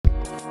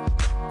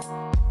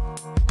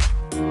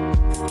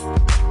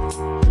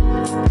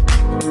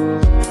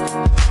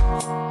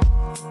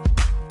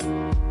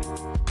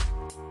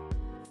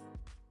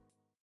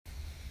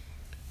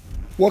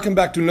Welcome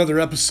back to another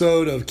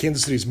episode of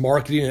Kansas City's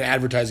Marketing and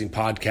Advertising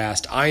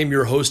Podcast. I am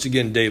your host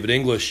again, David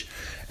English,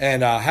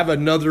 and I have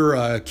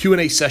another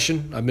Q&A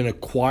session. I've been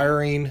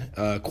acquiring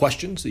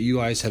questions that you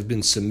guys have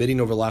been submitting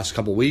over the last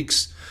couple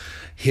weeks,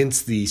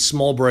 hence the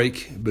small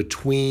break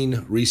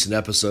between recent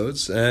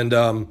episodes. And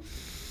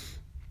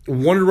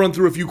wanted to run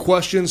through a few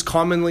questions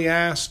commonly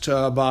asked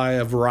by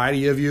a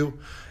variety of you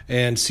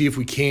and see if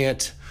we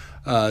can't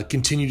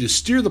continue to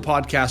steer the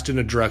podcast in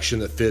a direction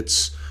that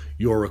fits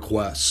your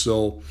requests.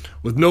 So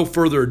with no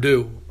further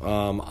ado,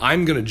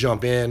 I'm going to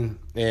jump in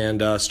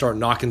and start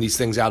knocking these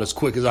things out as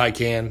quick as I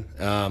can.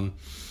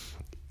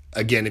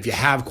 Again, if you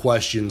have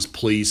questions,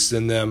 please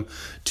send them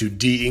to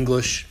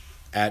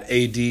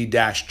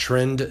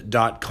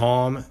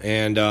denglish@ad-trend.com,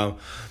 and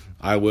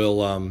I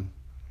will, kind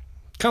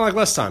of like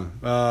last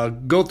time,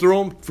 go through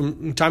them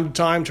from time to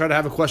time, try to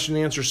have a question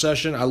and answer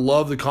session. I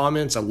love the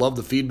comments. I love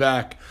the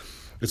feedback.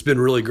 It's been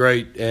really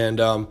great, and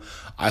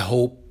I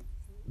hope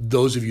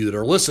those of you that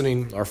are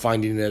listening are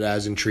finding it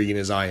as intriguing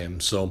as I am.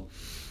 So,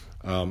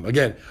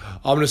 again,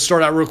 I'm going to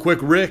start out real quick.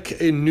 Rick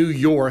in New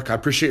York. I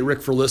appreciate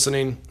Rick for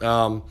listening.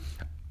 I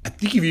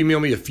think you've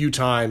emailed me a few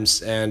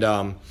times, and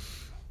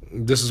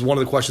this is one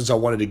of the questions I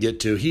wanted to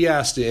get to. He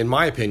asked, in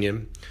my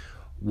opinion,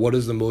 what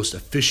is the most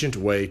efficient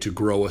way to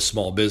grow a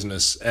small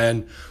business?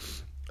 And,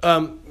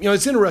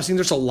 it's interesting.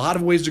 There's a lot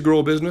of ways to grow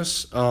a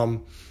business,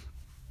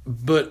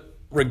 but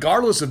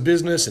regardless of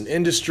business and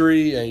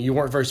industry, and you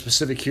weren't very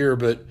specific here,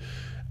 but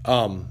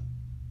you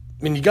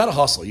got to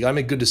hustle. You got to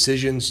make good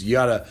decisions. You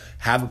got to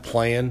have a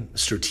plan, a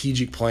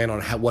strategic plan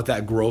on what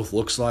that growth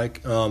looks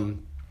like.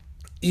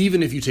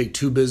 Even if you take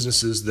two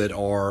businesses that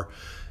are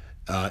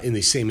in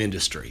the same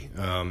industry,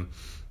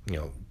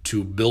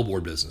 two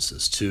billboard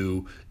businesses,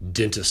 to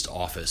dentist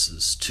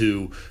offices,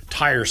 to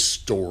tire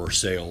store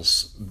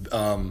sales,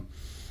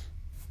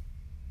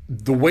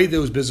 the way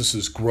those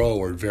businesses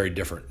grow are very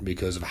different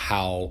because of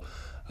how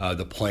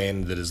the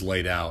plan that is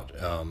laid out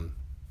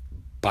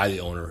by the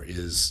owner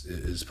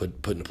is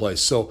put into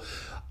place. So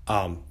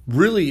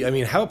really,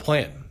 have a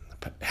plan.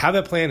 Have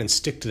that plan and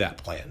stick to that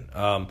plan.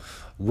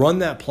 Run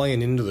that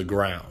plan into the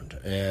ground.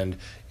 And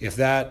if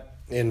that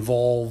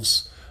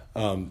involves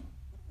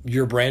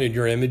your brand and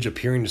your image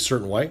appearing a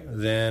certain way,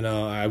 then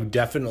I would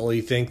definitely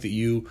think that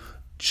you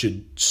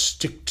should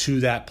stick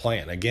to that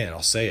plan. Again,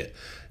 I'll say it.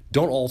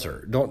 Don't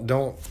alter.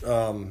 Don't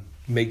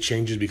make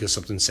changes because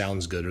something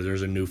sounds good or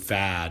there's a new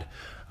fad.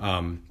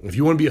 If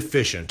you want to be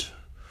efficient,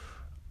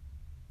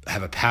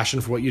 have a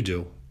passion for what you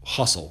do,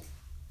 hustle,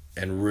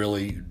 and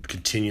really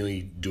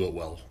continually do it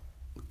well,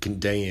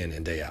 day in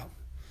and day out.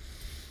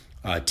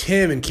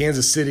 Tim in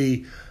Kansas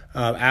City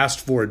asked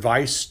for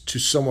advice to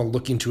someone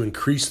looking to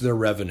increase their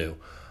revenue.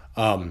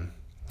 Other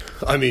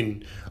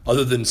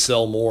than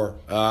sell more,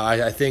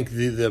 I think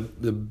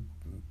the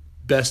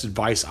best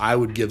advice I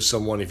would give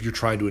someone if you're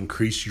trying to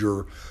increase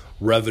your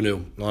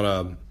revenue on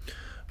a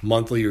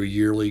monthly or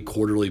yearly,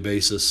 quarterly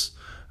basis,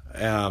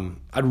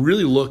 I'd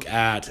really look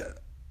at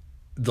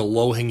the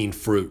low-hanging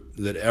fruit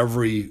that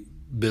every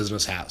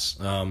business has.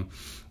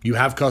 You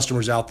have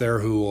customers out there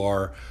who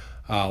are,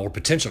 or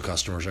potential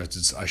customers,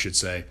 I should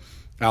say,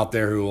 out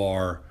there who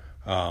are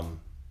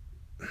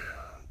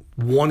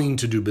wanting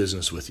to do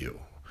business with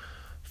you.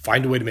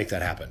 Find a way to make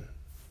that happen.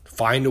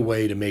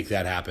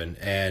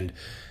 And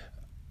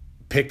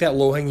pick that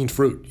low-hanging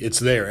fruit. It's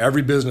there.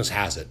 Every business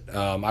has it.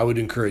 I would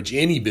encourage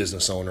any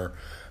business owner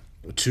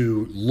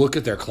to look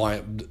at their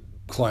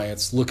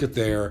clients, look at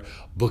their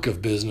book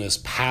of business,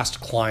 past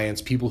clients,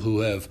 people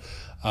who have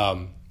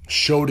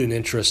showed an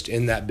interest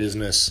in that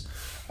business.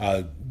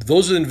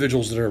 Those are the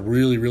individuals that are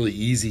really, really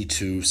easy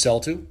to sell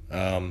to,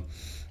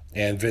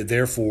 and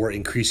therefore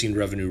increasing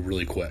revenue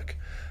really quick.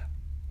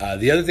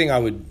 The other thing I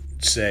would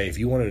say, if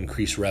you want to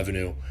increase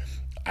revenue,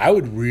 I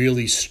would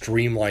really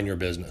streamline your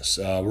business,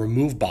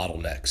 remove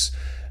bottlenecks,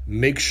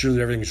 make sure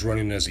that everything's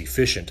running as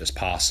efficient as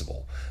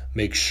possible,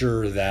 make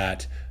sure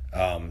that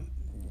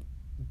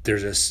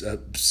there's a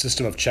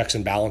system of checks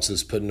and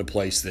balances put into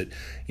place that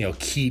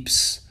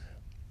keeps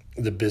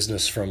the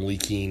business from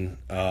leaking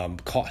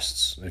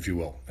costs, if you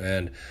will.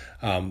 And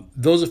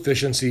those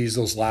efficiencies,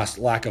 those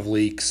lack of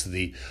leaks,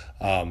 the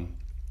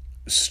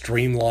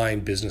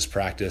streamlined business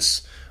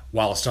practice,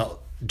 while it's not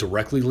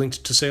directly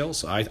linked to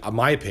sales,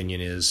 my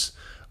opinion is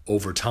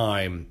over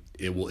time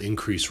it will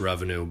increase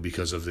revenue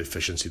because of the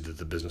efficiency that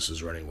the business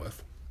is running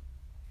with.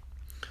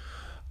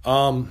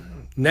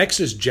 Next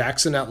is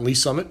Jackson out in Lee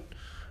Summit.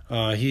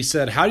 He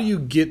said, how do you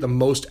get the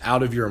most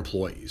out of your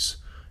employees?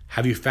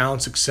 Have you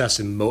found success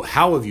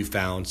how have you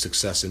found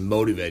success in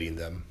motivating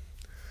them?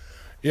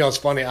 It's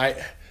funny.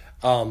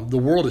 The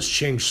world has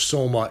changed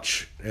so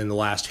much in the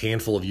last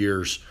handful of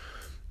years.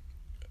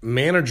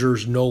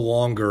 Managers no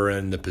longer are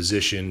in the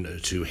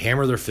position to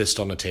hammer their fist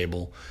on the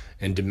table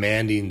and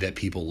demanding that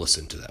people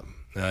listen to them.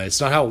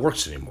 It's not how it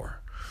works anymore.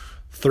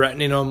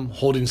 Threatening them,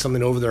 holding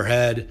something over their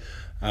head,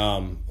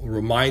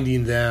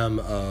 reminding them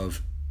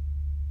of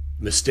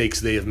mistakes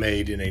they have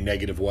made in a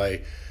negative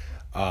way.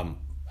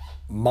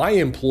 my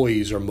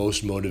employees are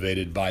most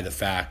motivated by the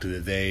fact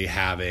that they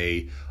have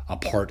a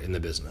part in the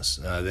business.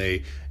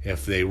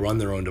 If they run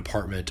their own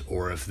department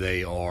or if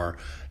they are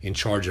in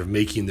charge of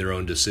making their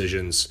own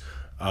decisions,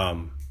 I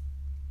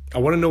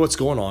want to know what's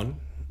going on.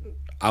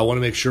 I want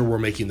to make sure we're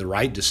making the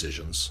right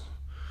decisions.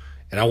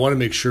 And I want to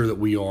make sure that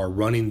we are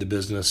running the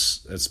business,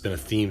 that's been a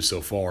theme so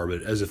far,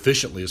 but as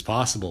efficiently as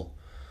possible.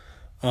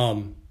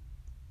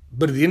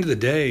 But at the end of the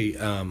day,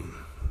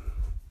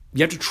 you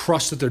have to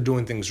trust that they're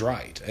doing things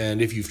right.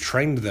 And if you've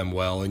trained them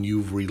well and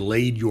you've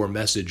relayed your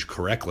message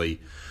correctly,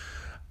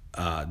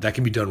 that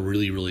can be done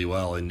really, really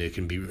well. And it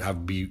can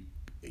be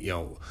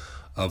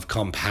of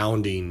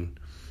compounding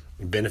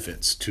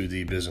benefits to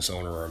the business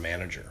owner or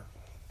manager.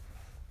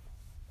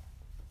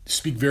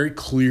 Speak very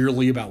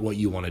clearly about what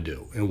you want to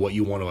do and what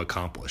you want to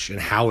accomplish and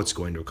how it's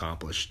going to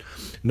accomplish.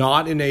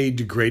 Not in a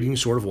degrading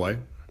sort of way,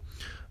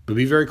 but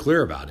be very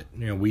clear about it.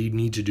 We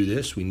need to do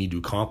this. We need to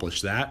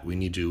accomplish that. We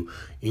need to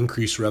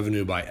increase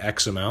revenue by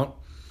X amount.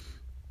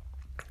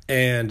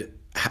 And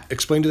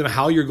explain to them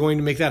how you're going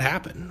to make that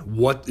happen.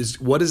 What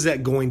is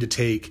that going to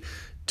take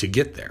to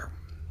get there?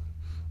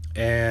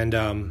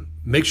 And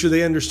make sure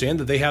they understand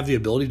that they have the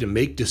ability to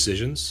make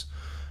decisions.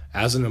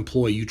 As an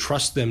employee, you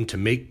trust them to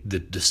make the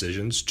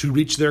decisions to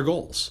reach their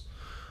goals.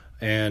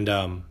 And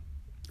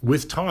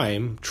with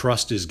time,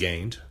 trust is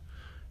gained.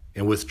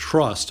 And with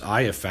trust,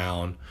 I have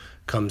found,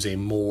 comes a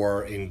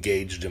more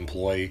engaged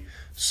employee,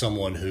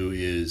 someone who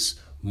is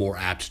more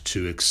apt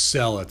to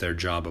excel at their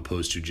job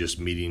opposed to just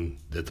meeting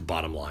at the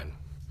bottom line.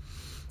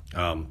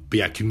 But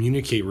yeah,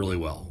 communicate really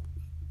well.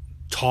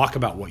 Talk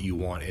about what you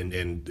want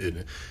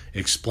and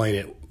explain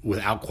it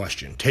without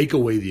question. Take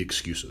away the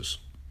excuses.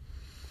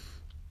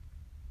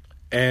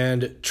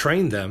 And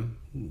train them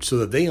so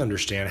that they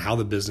understand how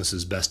the business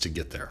is best to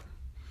get there.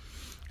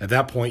 At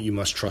that point, you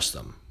must trust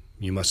them.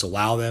 You must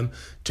allow them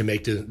to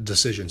make the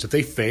decisions. If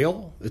they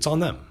fail, it's on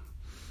them.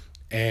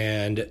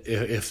 And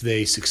if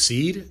they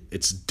succeed,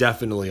 it's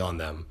definitely on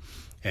them.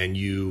 And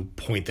you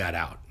point that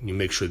out. You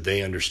make sure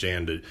they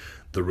understand that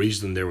the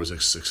reason there was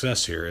a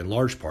success here, in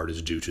large part,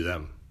 is due to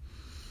them.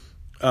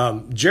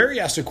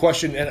 Jerry asked a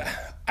question, and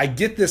I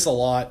get this a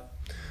lot.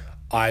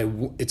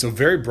 It's a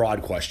very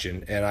broad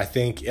question, and I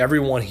think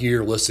everyone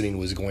here listening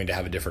was going to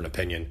have a different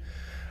opinion.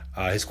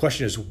 His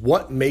question is,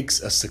 what makes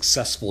a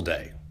successful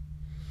day?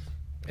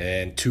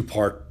 And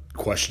two-part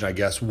question, I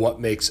guess,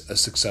 what makes a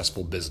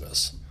successful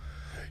business?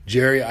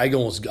 Jerry, I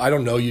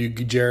don't know you,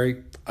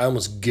 Jerry. I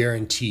almost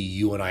guarantee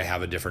you and I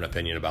have a different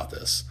opinion about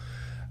this.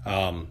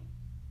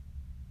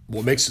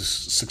 What makes a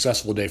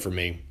successful day for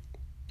me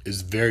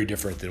is very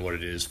different than what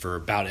it is for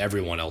about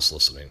everyone else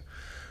listening.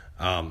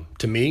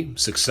 To me,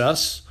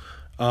 success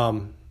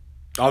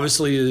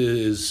obviously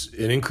is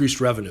an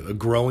increased revenue, a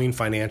growing and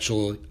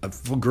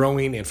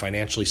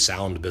financially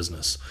sound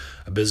business,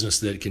 a business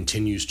that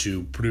continues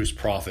to produce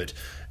profit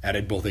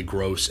at both a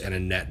gross and a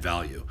net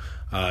value.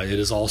 It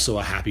is also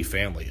a happy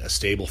family, a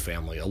stable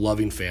family, a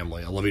loving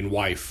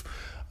wife,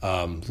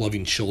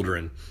 loving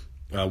children,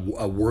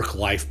 a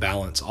work-life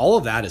balance. All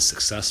of that is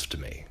success to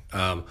me.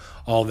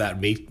 All of that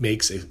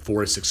makes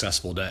for a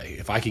successful day.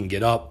 If I can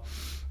get up,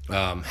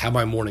 have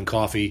my morning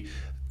coffee,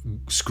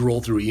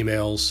 scroll through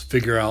emails,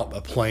 figure out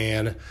a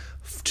plan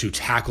to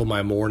tackle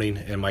my morning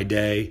and my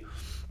day.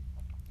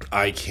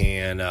 I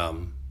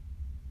can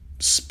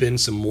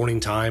spend some morning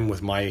time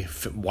with my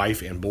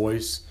wife and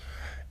boys,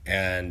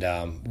 and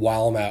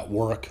while I'm at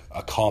work,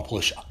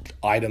 accomplish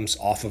items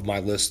off of my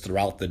list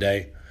throughout the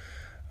day,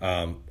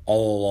 all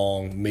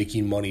along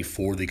making money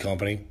for the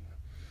company.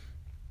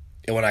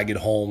 And when I get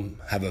home,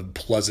 have a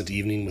pleasant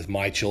evening with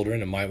my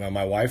children and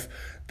my wife.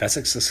 That's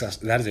a success.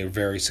 That is a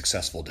very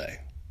successful day.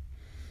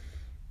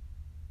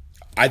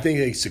 I think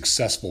a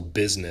successful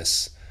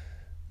business,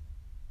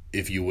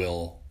 if you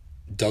will,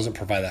 doesn't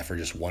provide that for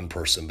just one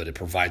person, but it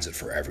provides it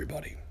for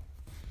everybody.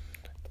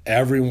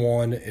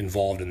 Everyone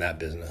involved in that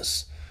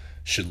business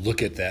should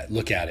look at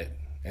it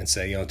and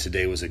say,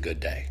 today was a good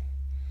day.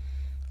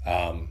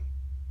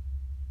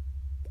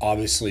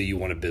 Obviously, you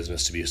want a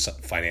business to be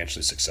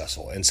financially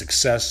successful, and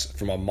success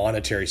from a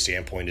monetary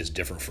standpoint is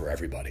different for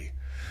everybody.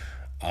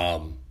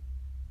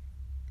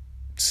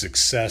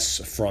 Success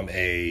from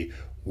a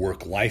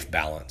work-life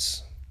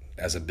balance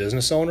as a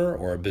business owner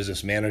or a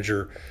business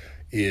manager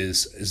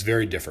is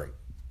very different.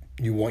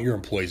 You want your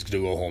employees to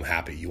go home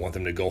happy. You want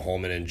them to go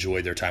home and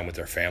enjoy their time with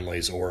their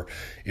families, or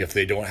if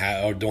they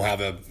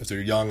if they're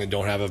young and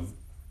don't have a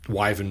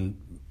wife and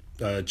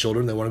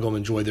children, they want to go and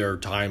enjoy their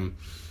time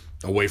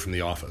away from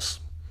the office.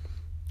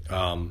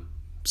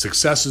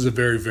 Success is a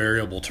very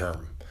variable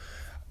term,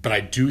 but I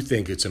do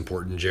think it's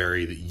important,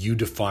 Jerry, that you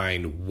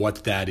define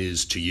what that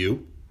is to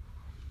you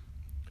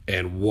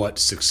and what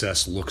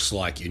success looks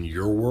like in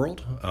your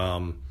world,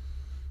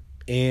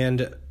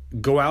 and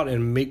go out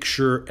and make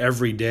sure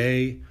every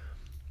day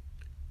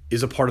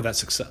is a part of that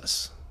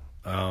success.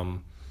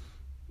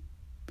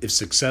 If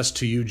success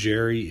to you,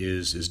 Jerry,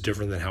 is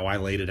different than how I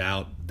laid it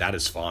out, that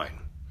is fine.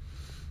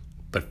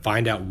 But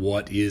find out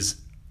what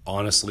is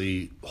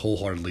honestly,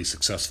 wholeheartedly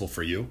successful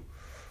for you.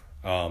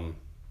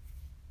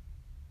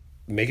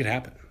 make it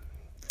happen.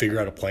 Figure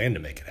out a plan to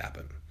make it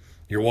happen.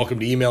 You're welcome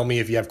to email me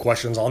if you have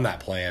questions on that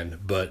plan.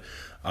 But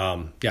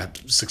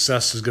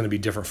success is going to be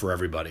different for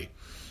everybody.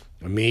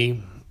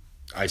 Me,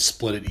 I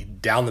split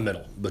it down the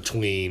middle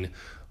between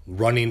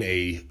running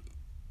a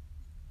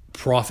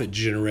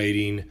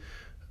profit-generating,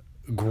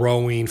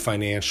 growing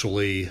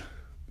financially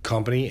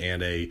company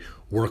and a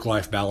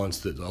work-life balance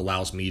that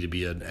allows me to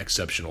be an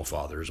exceptional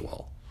father as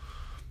well.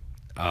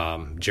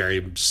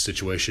 Jerry's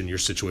situation, your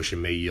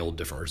situation may yield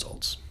different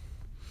results.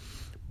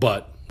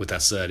 But with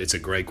that said, it's a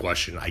great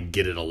question. I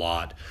get it a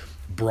lot.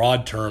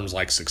 Broad terms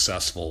like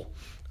successful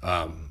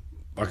are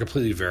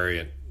completely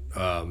variant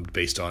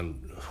based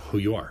on who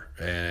you are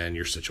and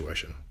your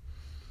situation.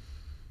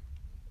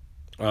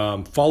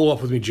 Follow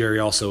up with me, Jerry,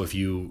 also if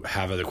you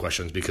have other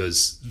questions,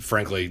 because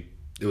frankly,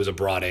 it was a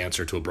broad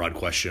answer to a broad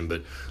question,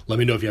 but let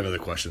me know if you have other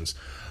questions.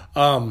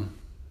 Marcus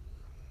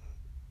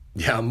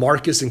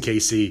in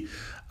KC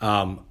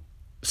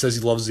says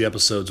he loves the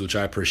episodes, which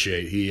I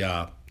appreciate. He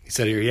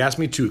said here, he asked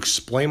me to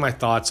explain my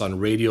thoughts on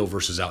radio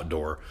versus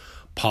outdoor,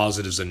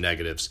 positives and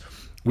negatives.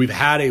 We've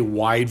had a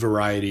wide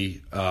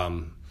variety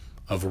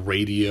of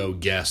radio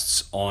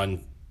guests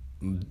on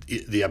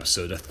the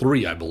episode,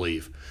 3, I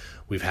believe.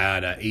 We've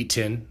had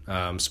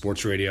 810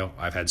 Sports Radio.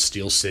 I've had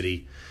Steel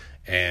City,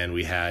 and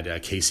we had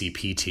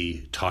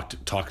KCPT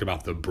talked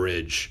about The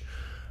Bridge,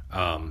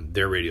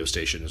 their radio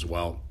station as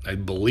well. I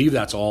believe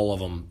that's all of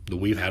them that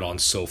we've had on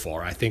so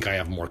far. I think I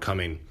have more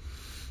coming.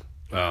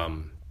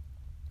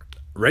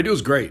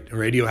 Radio's great.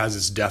 Radio has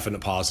its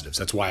definite positives.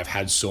 That's why I've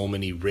had so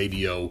many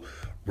radio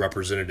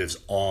representatives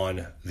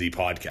on the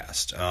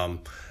podcast.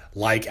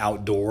 Like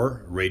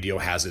outdoor, radio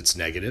has its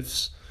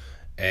negatives,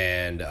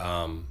 and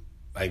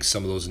I think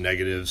some of those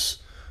negatives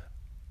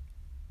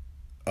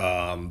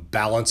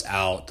balance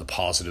out the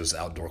positives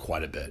outdoor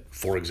quite a bit.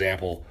 For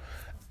example,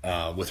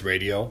 with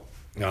radio,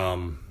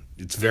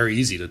 it's very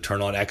easy to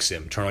turn on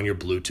XM, turn on your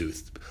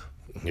Bluetooth.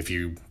 If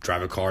you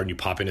drive a car and you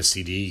pop in a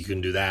CD, you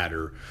can do that,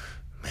 or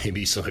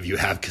maybe some of you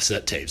have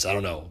cassette tapes. I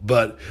don't know.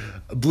 But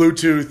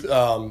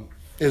Bluetooth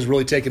is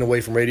really taken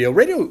away from radio.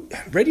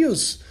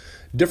 Radio's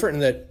different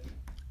in that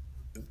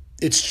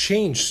it's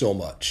changed so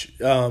much.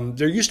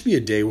 There used to be a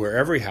day where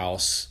every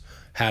house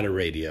had a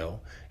radio,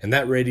 and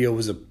that radio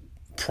was a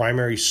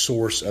primary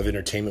source of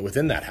entertainment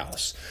within that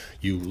house.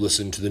 You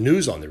listened to the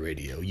news on the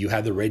radio. You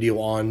had the radio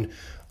on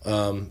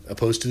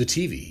opposed to the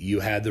TV. You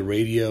had the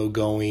radio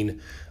going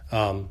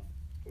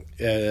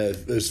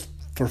as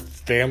for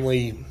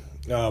family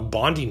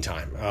bonding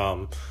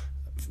time.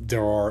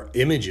 There are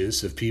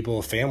images of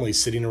people,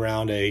 families sitting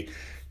around a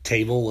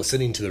table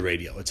listening to the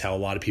radio. It's how a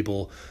lot of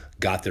people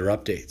got their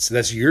updates. And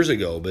that's years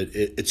ago, but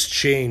it's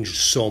changed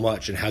so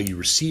much, and how you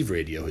receive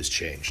radio has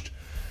changed.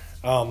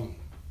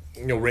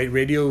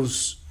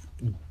 Radios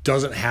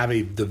doesn't have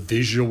the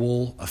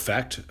visual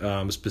effect,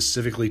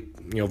 specifically,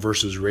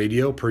 versus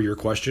radio, per your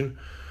question,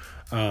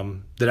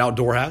 that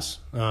outdoor has.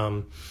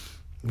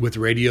 With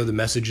radio, the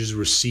message is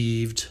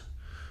received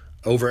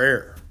over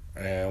air.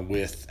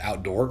 With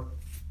outdoor,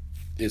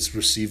 it's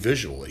received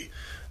visually.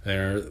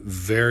 There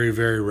very,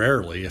 very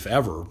rarely, if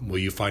ever, will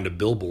you find a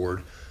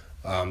billboard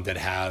that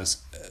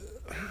has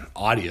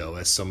audio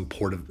as some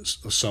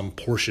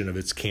portion of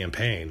its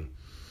campaign.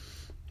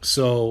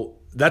 So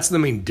that's the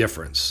main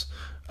difference.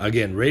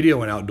 Again,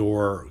 radio and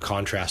outdoor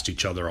contrast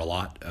each other a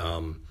lot.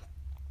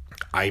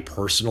 I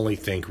personally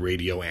think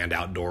radio and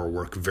outdoor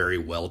work very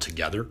well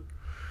together.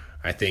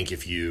 I think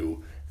if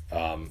you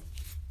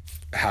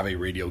have a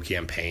radio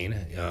campaign,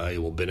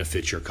 it will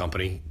benefit your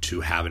company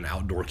to have an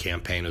outdoor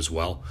campaign as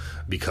well,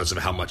 because of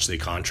how much they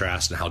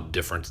contrast and how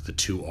different the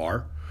two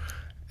are.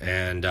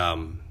 And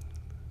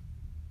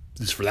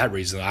just for that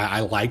reason,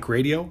 I like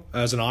radio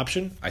as an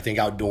option. I think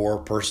outdoor,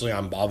 personally,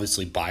 I'm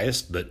obviously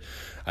biased, but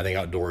I think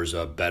outdoor is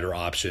a better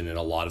option in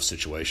a lot of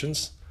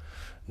situations.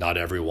 Not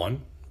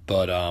everyone,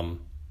 but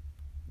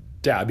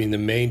the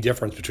main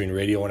difference between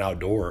radio and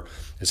outdoor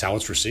is how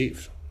it's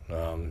received.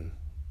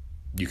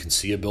 You can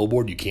see a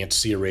billboard, you can't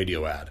see a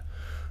radio ad.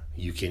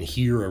 You can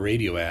hear a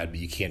radio ad, but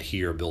you can't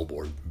hear a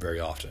billboard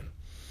very often.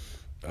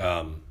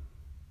 But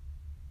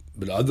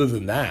other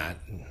than that,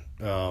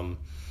 and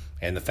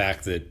the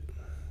fact that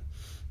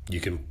you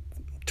can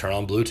turn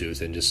on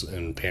Bluetooth and just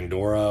in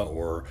Pandora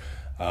or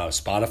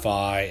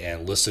Spotify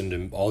and listen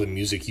to all the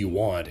music you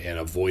want and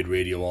avoid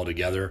radio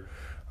altogether,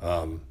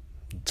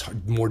 it's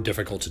more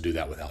difficult to do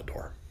that with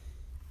outdoor.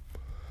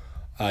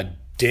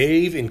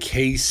 Dave in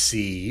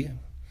KC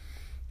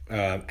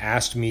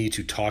asked me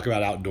to talk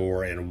about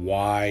outdoor and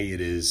why it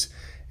is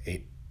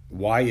a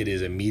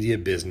media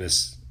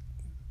business.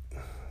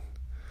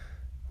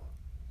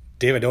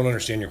 Dave, I don't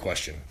understand your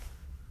question.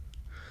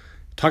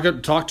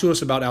 Talk to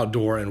us about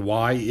outdoor and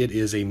why it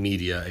is a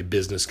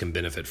business can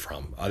benefit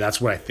from.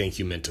 That's what I think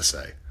you meant to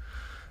say.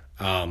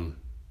 I'm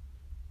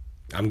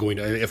going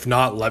to, if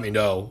not, let me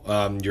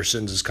know. Your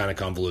sentence is kind of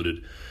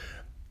convoluted.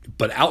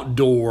 But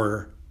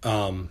outdoor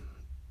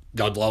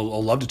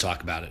I'll love to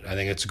talk about it. I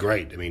think it's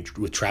great. I mean,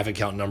 with traffic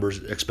count numbers,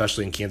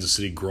 especially in Kansas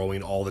City,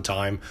 growing all the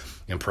time,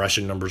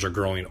 impression numbers are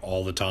growing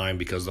all the time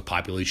because the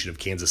population of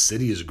Kansas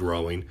City is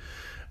growing.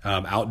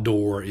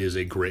 Outdoor is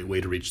a great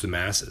way to reach the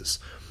masses.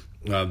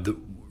 The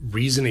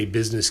reason a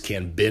business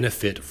can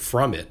benefit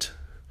from it,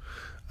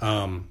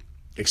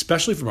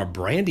 especially from a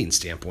branding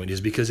standpoint,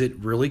 is because it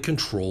really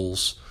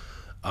controls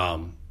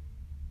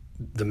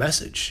the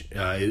message.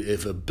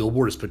 If a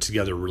billboard is put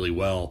together really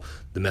well,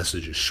 the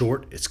message is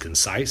short, it's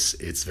concise,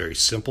 it's very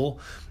simple,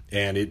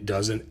 and it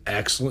does an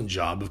excellent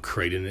job of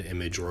creating an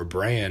image or a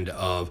brand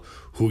of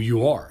who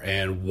you are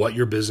and what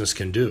your business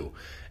can do.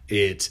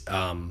 It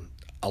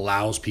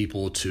allows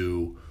people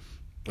to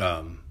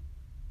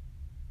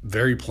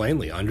very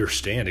plainly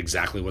understand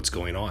exactly what's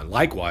going on.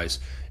 Likewise,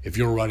 if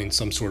you're running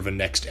some sort of a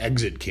next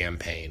exit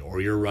campaign, or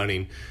you're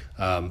running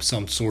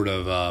some sort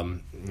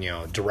of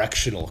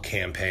directional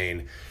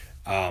campaign,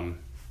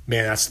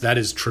 that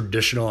is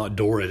traditional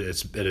outdoor at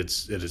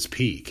its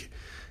peak.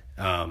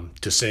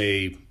 To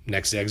say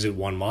next exit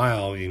 1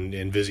 mile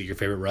and visit your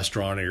favorite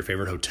restaurant or your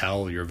favorite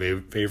hotel or your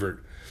favorite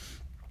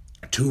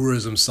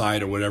tourism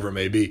site or whatever it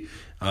may be,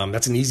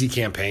 that's an easy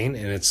campaign,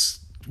 and it's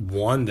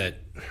one that,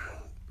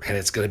 and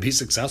it's going to be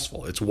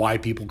successful. It's why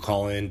people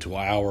call into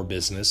our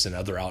business and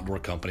other outdoor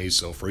companies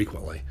so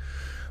frequently.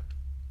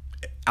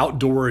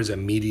 Outdoor is a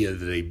media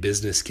that a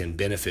business can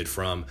benefit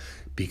from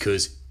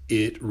because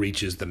it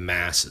reaches the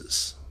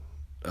masses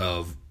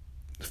of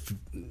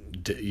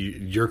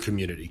your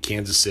community,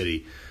 Kansas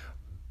City,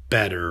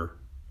 better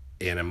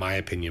and, in my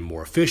opinion,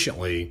 more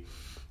efficiently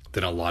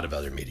than a lot of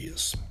other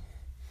medias.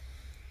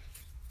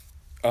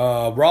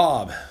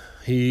 Rob,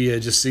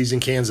 he's in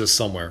Kansas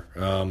somewhere.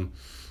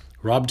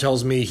 Rob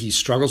tells me he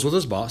struggles with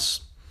his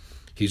boss.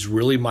 He's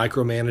really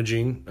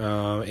micromanaging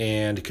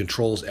and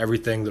controls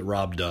everything that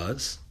Rob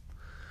does.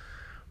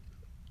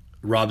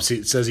 Rob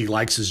says he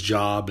likes his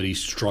job, but he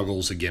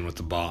struggles again with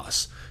the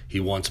boss. He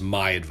wants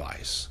my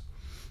advice.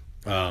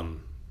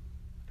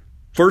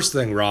 First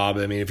thing, Rob,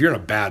 I mean, if you're in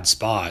a bad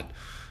spot,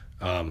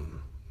 I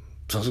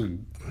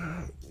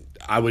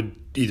would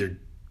either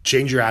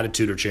change your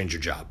attitude or change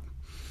your job.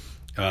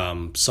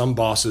 Some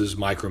bosses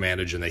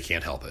micromanage and they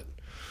can't help it.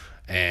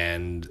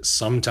 And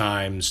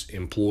sometimes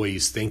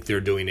employees think they're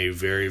doing a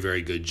very,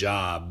 very good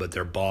job, but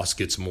their boss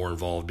gets more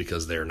involved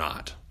because they're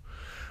not.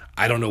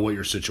 I don't know what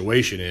your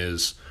situation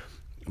is,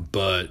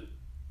 but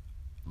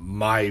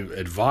my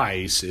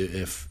advice,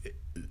 if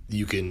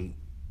you can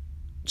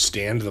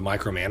stand the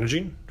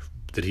micromanaging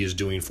that he is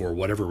doing for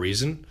whatever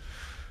reason,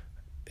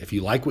 if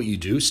you like what you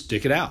do,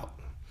 stick it out.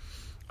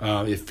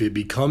 If it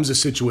becomes a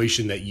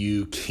situation that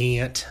you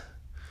can't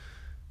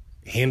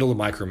handle the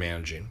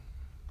micromanaging,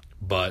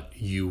 but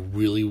you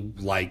really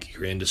like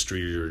your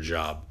industry or your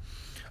job,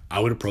 I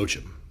would approach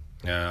him.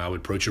 I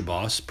would approach your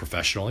boss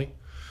professionally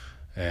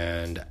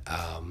and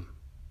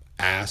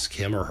ask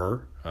him or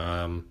her,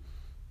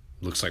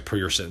 looks like per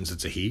your sentence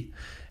it's a he,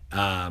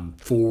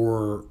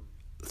 for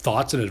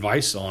thoughts and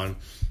advice on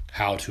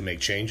how to make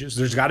changes.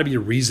 There's got to be a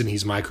reason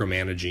he's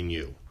micromanaging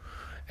you.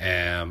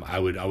 I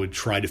would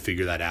try to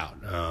figure that out.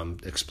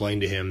 Explain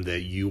to him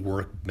that you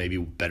work maybe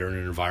better in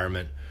an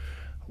environment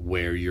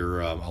where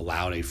you're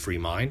allowed a free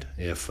mind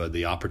if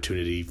the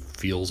opportunity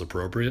feels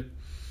appropriate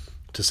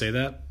to say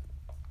that.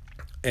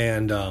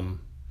 And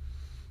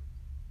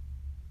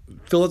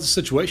fill out the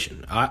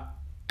situation.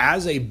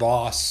 As a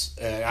boss,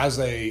 as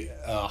a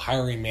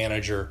hiring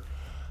manager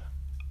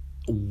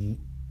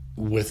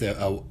with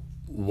a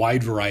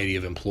wide variety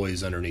of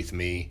employees underneath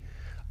me,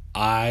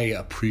 I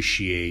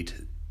appreciate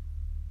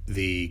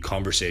the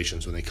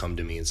conversations when they come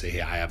to me and say,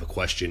 hey, I have a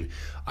question,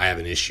 I have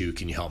an issue,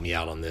 can you help me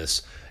out on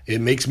this? It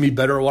makes me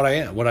better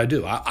at what I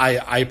do.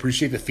 I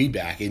appreciate the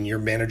feedback, and your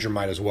manager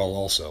might as well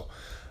also.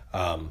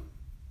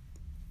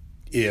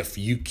 If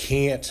you're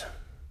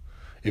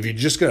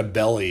just going to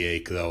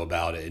bellyache, though,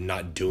 about it and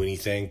not do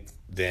anything,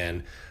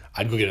 then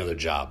I'd go get another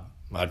job.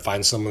 I'd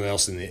find someone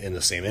else in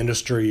the same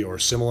industry or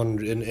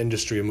similar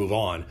industry and move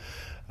on,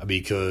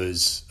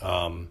 because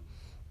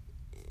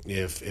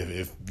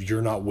if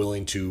you're not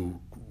willing to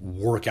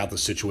work out the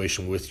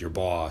situation with your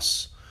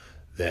boss,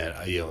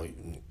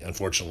 then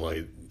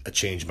unfortunately a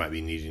change might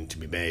be needing to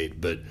be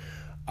made. But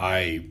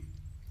I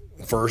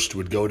first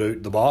would go to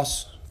the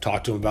boss,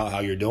 talk to him about how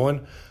you're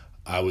doing.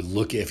 I would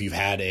look, if you've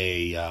had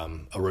a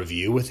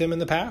review with him in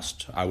the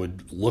past, I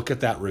would look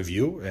at that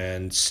review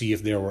and see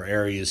if there were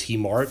areas he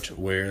marked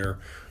where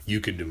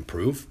you could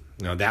improve.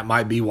 Now, that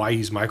might be why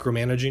he's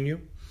micromanaging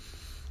you.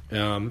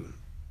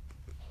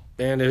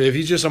 And if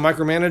he's just a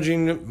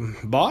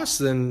micromanaging boss,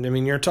 then, you're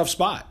in a tough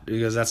spot,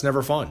 because that's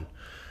never fun.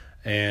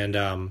 And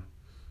you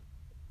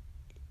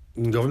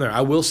can go from there.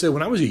 I will say,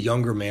 when I was a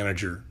younger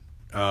manager,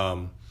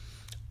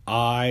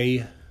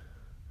 I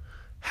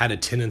had a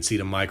tendency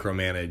to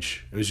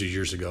micromanage. This was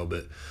years ago,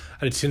 but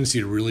I had a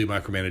tendency to really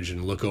micromanage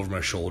and look over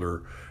my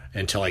shoulder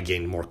until I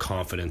gained more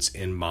confidence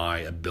in my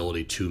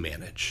ability to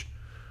manage.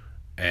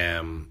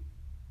 And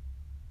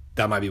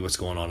that might be what's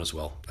going on as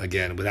well.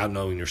 Again, without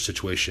knowing your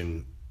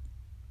situation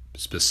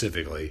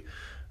specifically,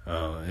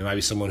 It might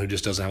be someone who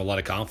just doesn't have a lot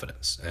of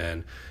confidence.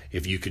 And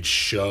if you could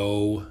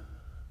show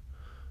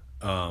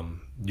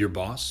your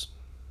boss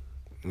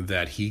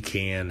that he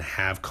can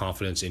have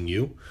confidence in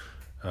you,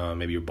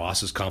 maybe your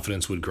boss's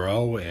confidence would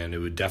grow, and it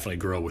would definitely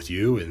grow with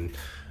you, and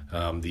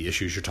the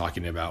issues you're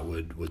talking about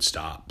would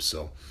stop.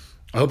 So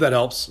I hope that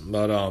helps.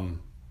 But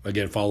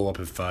again, follow up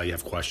if you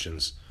have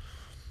questions.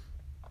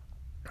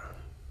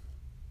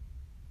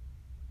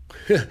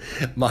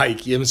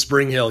 Mike in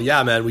Spring Hill.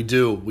 Yeah, man, we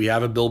do. We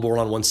have a billboard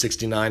on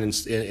 169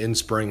 in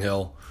Spring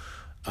Hill.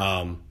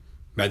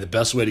 Man, the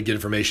best way to get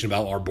information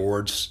about our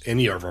boards,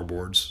 any of our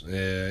boards,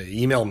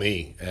 email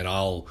me and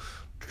I'll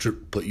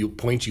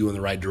point you in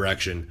the right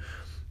direction.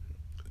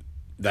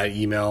 That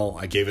email,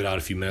 I gave it out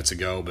a few minutes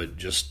ago, but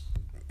just,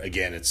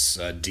 again, it's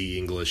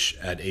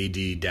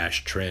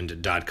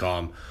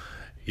denglish@ad-trend.com.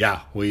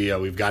 Yeah,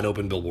 we've got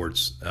open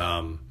billboards.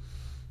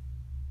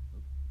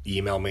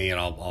 Email me and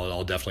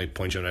I'll definitely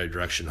point you in the right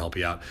direction, help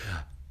you out.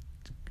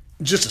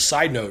 Just a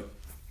side note,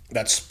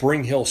 that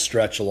Spring Hill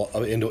stretch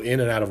in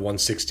and out of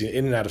 160,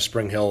 in and out of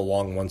Spring Hill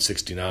along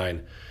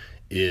 169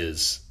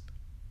 is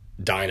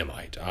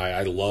dynamite.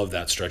 I love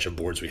that stretch of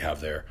boards we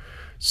have there.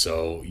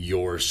 So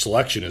your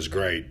selection is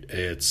great.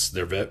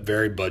 They're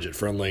very budget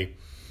friendly.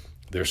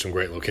 There's some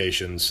great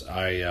locations.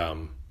 I'd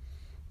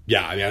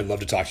love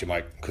to talk to you,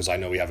 Mike, because I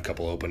know we have a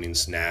couple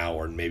openings now,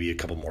 or maybe a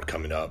couple more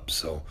coming up.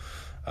 So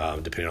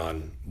depending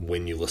on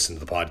when you listen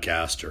to the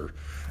podcast, or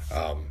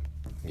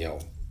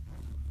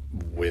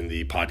when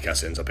the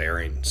podcast ends up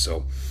airing.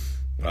 So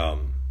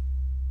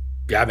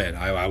man,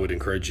 I would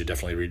encourage you,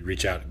 definitely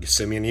reach out.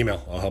 Send me an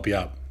email. I'll help you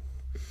out.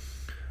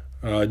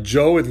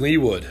 Joe in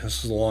Leawood.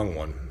 This is a long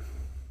one.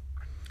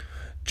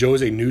 Joe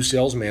is a new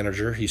sales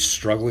manager. He's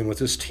struggling with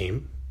his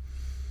team.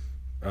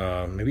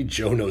 Maybe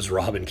Joe knows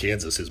Rob in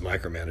Kansas is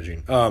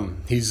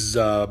micromanaging. He's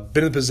been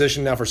in the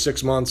position now for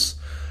 6 months.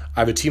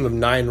 I have a team of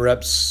 9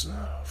 reps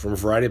from a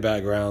variety of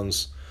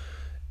backgrounds.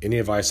 Any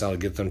advice I'll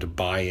get them to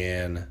buy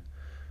in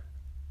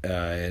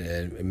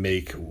and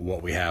make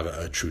what we have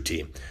a true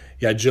team.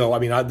 Yeah, Joe,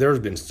 there's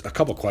been a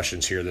couple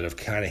questions here that have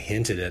kind of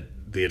hinted at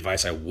the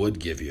advice I would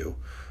give you.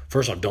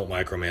 First off, don't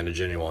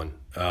micromanage anyone.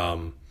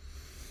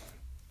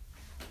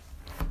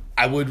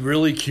 I would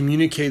really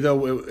communicate,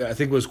 though. I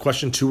think it was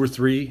question 2 or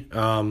 3.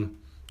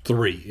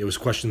 3. It was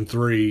question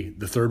 3,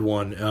 the third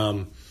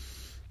one.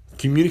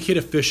 Communicate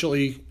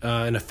efficiently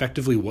and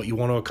effectively what you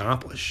want to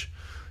accomplish.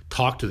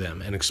 Talk to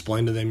them and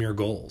explain to them your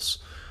goals.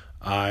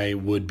 I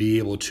would be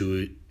able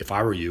to, if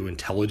I were you,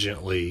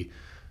 intelligently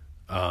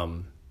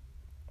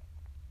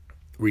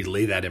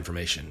relay that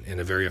information in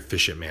a very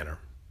efficient manner.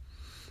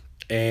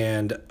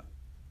 And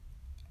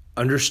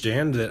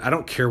understand that I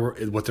don't care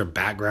what their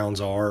backgrounds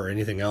are or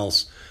anything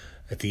else.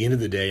 At the end of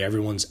the day,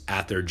 everyone's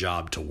at their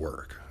job to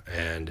work.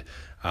 And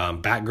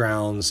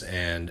backgrounds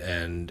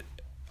and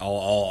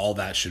all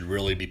that should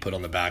really be put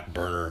on the back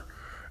burner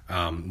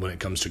when it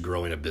comes to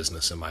growing a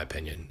business, in my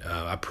opinion.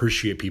 I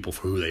appreciate people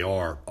for who they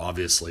are,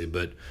 obviously,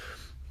 but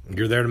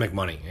you're there to make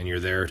money and you're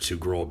there to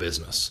grow a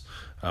business.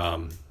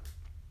 So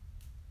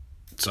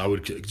I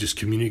would just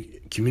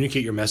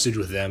communicate your message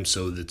with them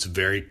so that it's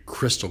very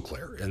crystal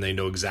clear and they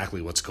know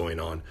exactly what's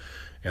going on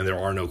and there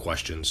are no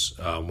questions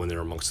when they're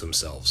amongst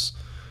themselves.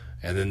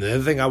 And then the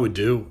other thing I would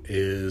do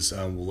is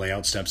lay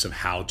out steps of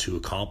how to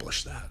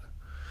accomplish that.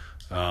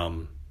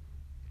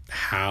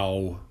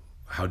 How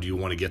do you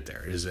want to get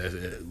there? Is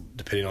it,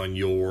 depending on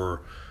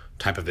your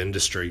type of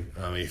industry.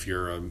 If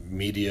you're a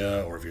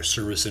media or if you're a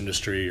service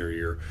industry or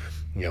you're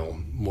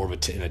more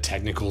of in a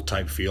technical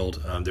type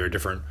field, there are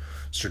different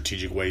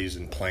strategic ways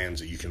and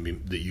plans that you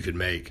could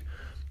make.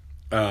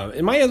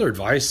 And my other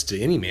advice to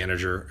any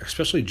manager,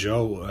 especially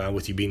Joe,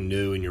 with you being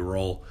new in your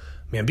role,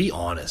 man, be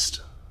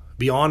honest.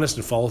 Be honest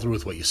and follow through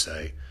with what you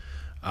say.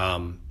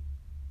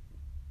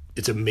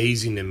 It's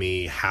amazing to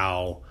me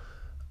how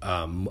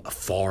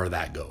far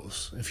that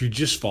goes. If you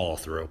just follow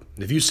through,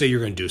 if you say you're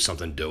going to do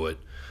something, do it.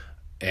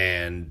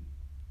 And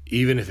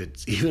even if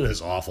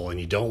it's awful and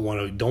you don't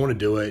want to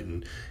do it,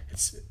 and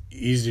it's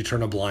easy to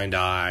turn a blind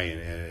eye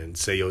and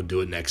say you'll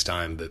do it next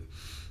time, but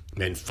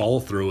man, follow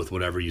through with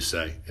whatever you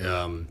say.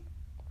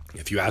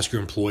 If you ask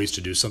your employees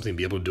to do something,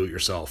 be able to do it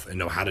yourself and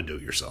know how to do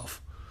it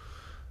yourself,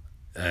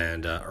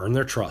 and earn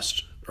their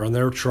trust.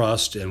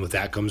 And with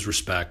that comes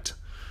respect,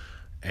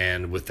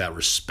 and with that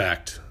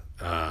respect,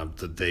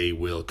 that they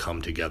will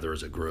come together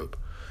as a group.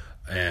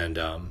 And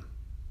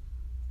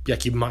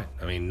keep in mind,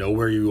 know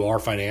where you are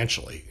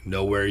financially,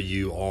 know where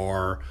you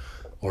are,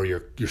 or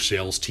your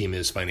sales team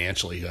is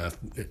financially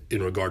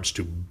in regards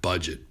to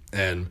budget,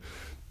 and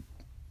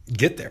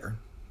get there.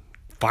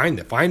 Find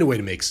a way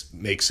to make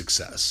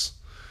success.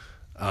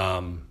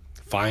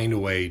 Find a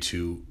way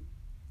to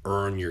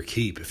earn your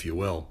keep, if you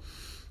will.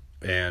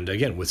 And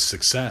again, with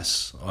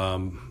success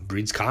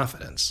breeds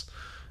confidence,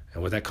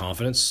 and with that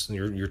confidence,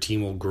 your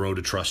team will grow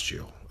to trust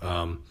you.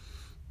 But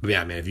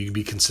yeah, man, if you can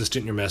be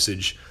consistent in your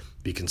message,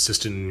 be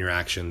consistent in your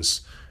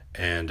actions,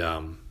 and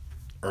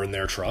earn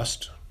their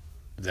trust,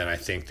 then I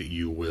think that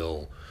you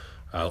will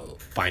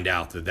find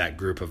out that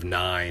group of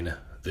 9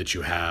 that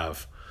you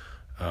have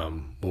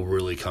will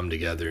really come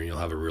together, and you'll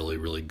have a really,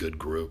 really good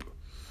group,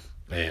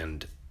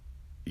 and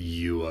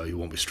you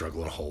won't be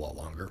struggling a whole lot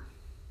longer.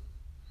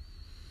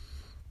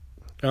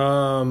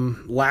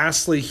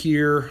 Lastly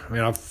here, I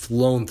mean, I've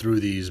flown through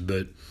these,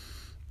 but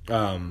we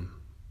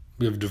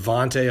have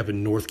Devontae up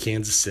in North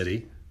Kansas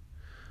City.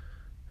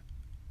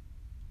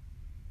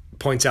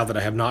 Points out that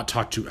I have not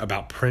talked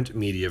about print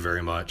media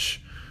very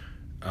much.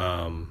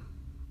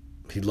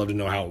 He'd love to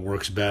know how it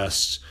works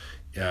best.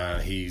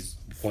 He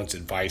wants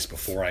advice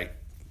before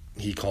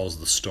he calls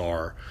the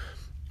Star.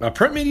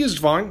 Print media is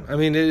fine. I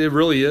mean, it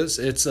really is.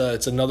 It's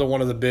another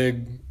one of the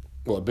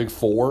big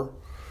four.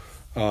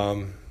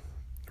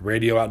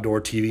 Radio,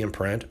 outdoor, TV, and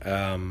print.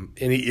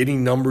 Any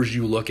numbers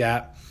you look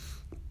at,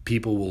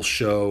 people will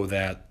show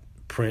that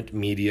print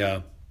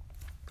media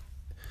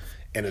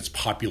and its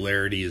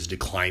popularity is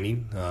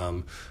declining.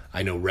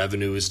 I know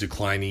revenue is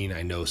declining.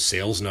 I know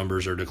sales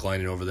numbers are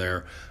declining over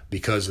there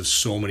because of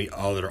so many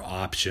other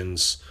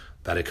options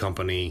that a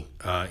company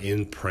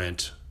in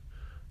print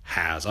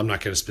has. I'm not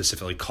going to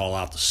specifically call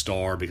out the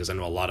Star because I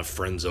know a lot of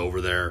friends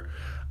over there.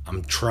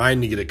 I'm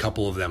trying to get a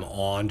couple of them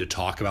on to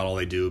talk about all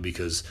they do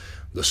because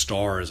the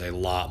Star is a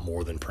lot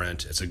more than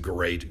print. It's a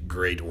great,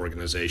 great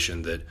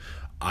organization that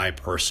I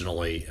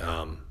personally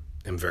am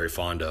very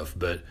fond of.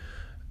 But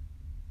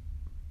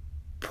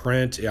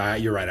print,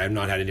 you're right, I've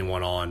not had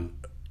anyone on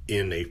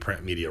in a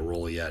print media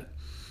role yet.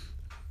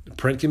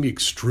 Print can be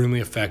extremely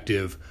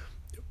effective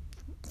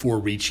for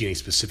reaching a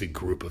specific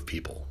group of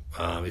people.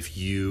 If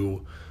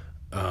you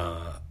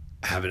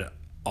have an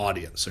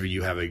audience or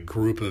you have a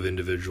group of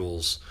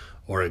individuals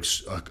or a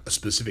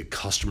specific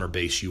customer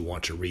base you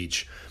want to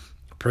reach,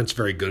 print's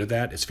very good at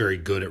that. It's very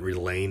good at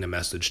relaying a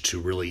message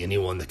to really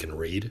anyone that can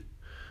read,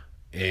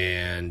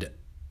 and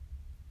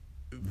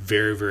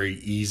very, very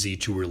easy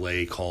to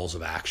relay calls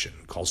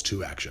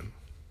to action.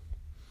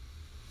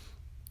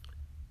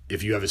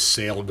 If you have a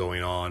sale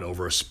going on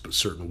over a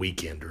certain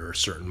weekend or a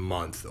certain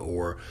month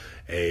or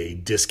a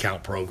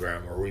discount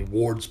program or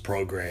rewards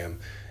program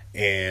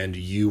and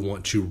you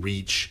want to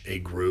reach a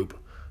group,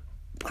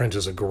 print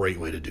is a great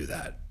way to do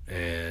that.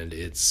 And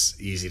it's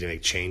easy to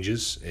make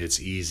changes. It's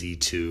easy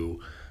to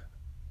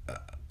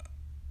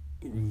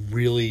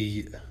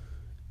really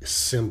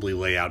simply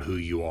lay out who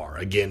you are.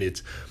 Again,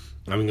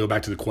 I'm going to go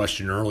back to the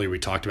question earlier. We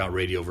talked about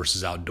radio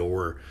versus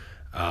outdoor.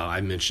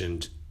 I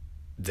mentioned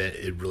that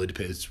it really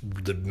depends.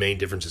 The main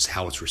difference is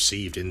how it's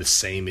received, and the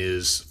same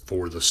is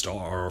for the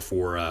Star or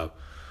for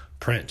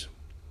print.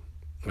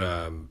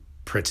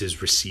 Print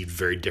is received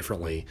very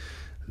differently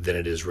than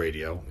it is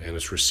radio, and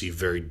it's received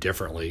very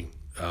differently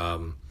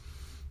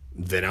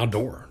than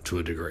outdoor to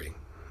a degree.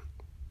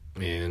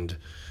 And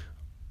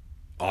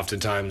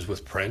oftentimes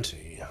with print,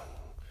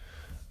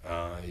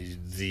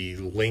 the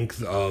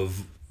length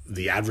of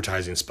the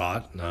advertising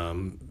spot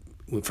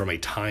from a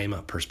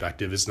time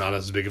perspective is not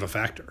as big of a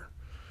factor.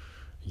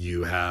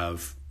 You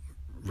have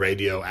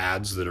radio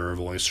ads that are of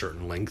only a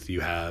certain length.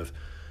 You have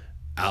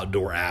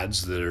outdoor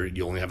ads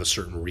you only have a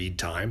certain read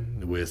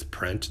time. With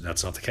print,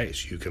 that's not the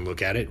case. You can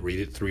look at it, read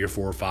it 3 or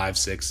 4 or 5,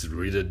 6,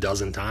 read it a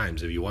dozen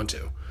times if you want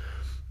to.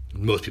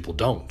 Most people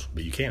don't,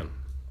 but you can.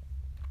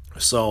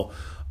 So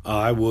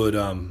I would,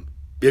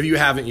 if you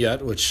haven't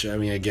yet, which, I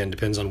mean, again,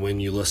 depends on when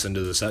you listen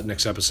to this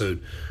next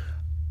episode,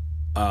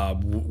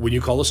 when you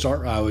call the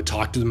Star, I would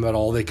talk to them about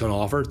all they can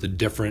offer, the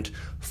different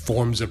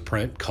forms of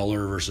print,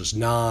 color versus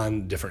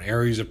non, different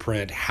areas of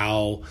print,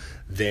 how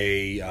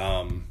they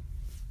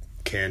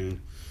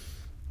can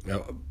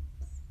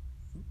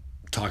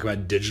talk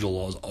about digital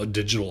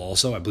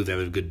also. I believe they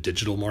have a good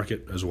digital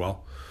market as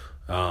well,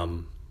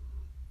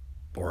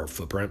 or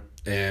footprint,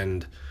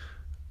 and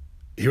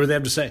hear what they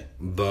have to say.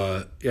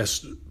 But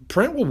yes,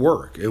 print will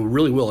work. It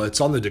really will.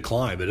 It's on the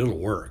decline, but it'll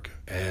work.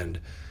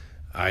 And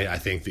I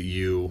think that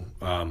you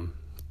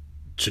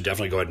should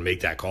definitely go ahead and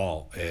make that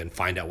call and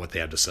find out what they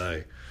have to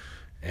say,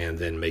 and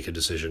then make a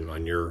decision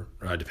on your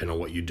depending on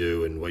what you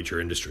do and what your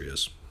industry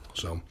is.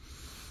 So,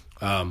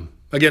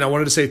 again, I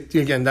wanted to say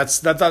again that's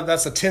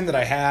the 10 that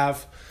I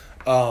have.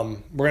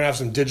 We're gonna have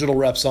some digital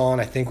reps on.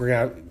 I think we're gonna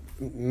have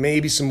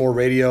maybe some more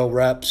radio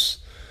reps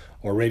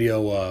or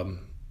radio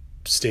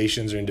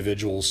stations or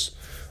individuals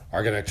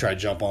are gonna try to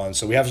jump on.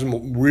 So we have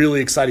some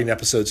really exciting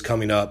episodes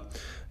coming up.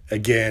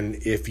 Again,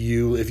 if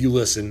you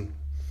listen,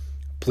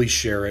 please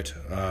share it,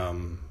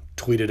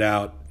 tweet it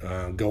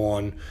out, go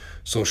on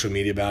social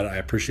media about it. I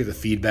appreciate the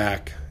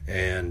feedback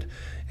and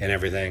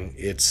everything.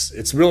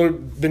 It's really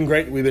been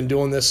great. We've been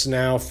doing this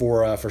now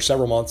for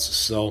several months,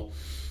 so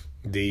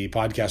the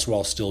podcast,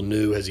 while still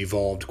new, has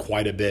evolved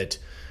quite a bit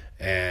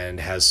and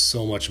has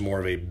so much more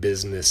of a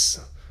business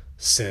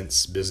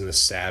sense, business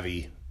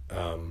savvy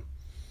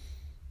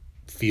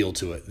feel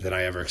to it than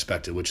I ever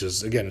expected. Which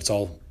is, again, it's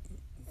all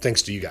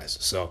thanks to you guys.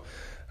 So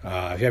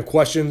if you have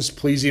questions,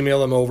 please email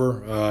them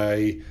over.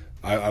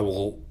 I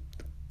will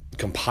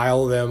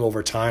compile them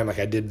over time like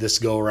I did this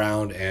go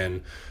around,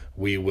 and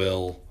we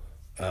will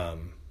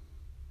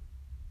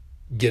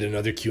get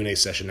another Q&A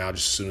session now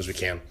just as soon as we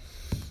can.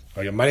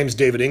 My name is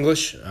David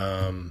English.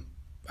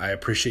 I I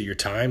appreciate your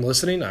time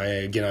listening.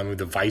 I'm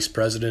the vice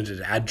president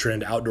at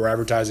AdTrend Outdoor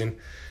Advertising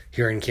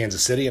here in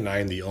Kansas City, and I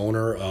am the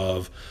owner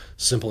of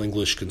Simple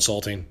English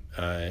Consulting,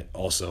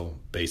 also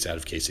based out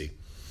of KC.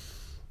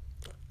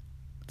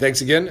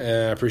 Thanks again,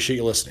 and I appreciate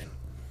you listening.